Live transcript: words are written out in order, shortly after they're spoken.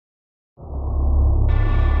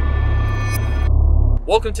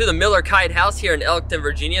Welcome to the Miller-Kite house here in Elkton,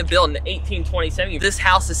 Virginia, built in 1827. This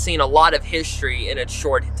house has seen a lot of history in its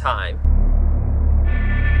short time.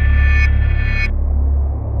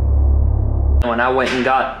 When I went and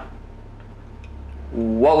got,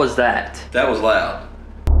 what was that? That was loud.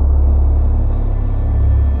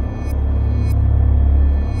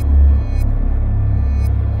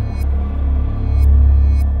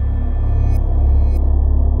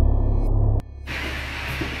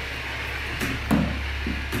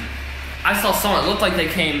 I saw someone, it looked like they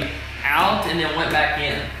came out and then went back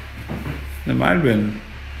in. They might have been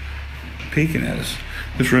peeking at us.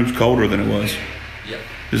 This room's colder than it was. Yep.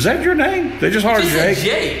 Is that your name? They just hollered Jake.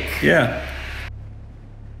 Jake. Yeah.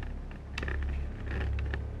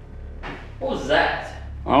 What was that?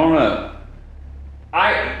 I don't know.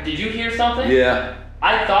 Did you hear something? Yeah.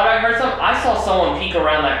 I thought I heard something. I saw someone peek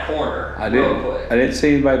around that corner. I didn't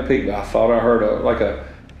see anybody peek, but I thought I heard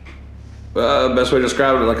best way to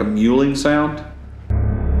describe it, like a mewling sound.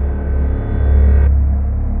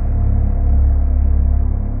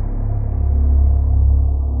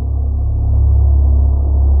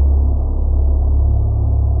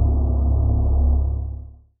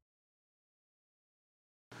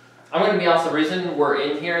 I'm going to be honest, the reason we're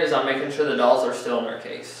in here is I'm making sure the dolls are still in their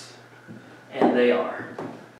case. And they are.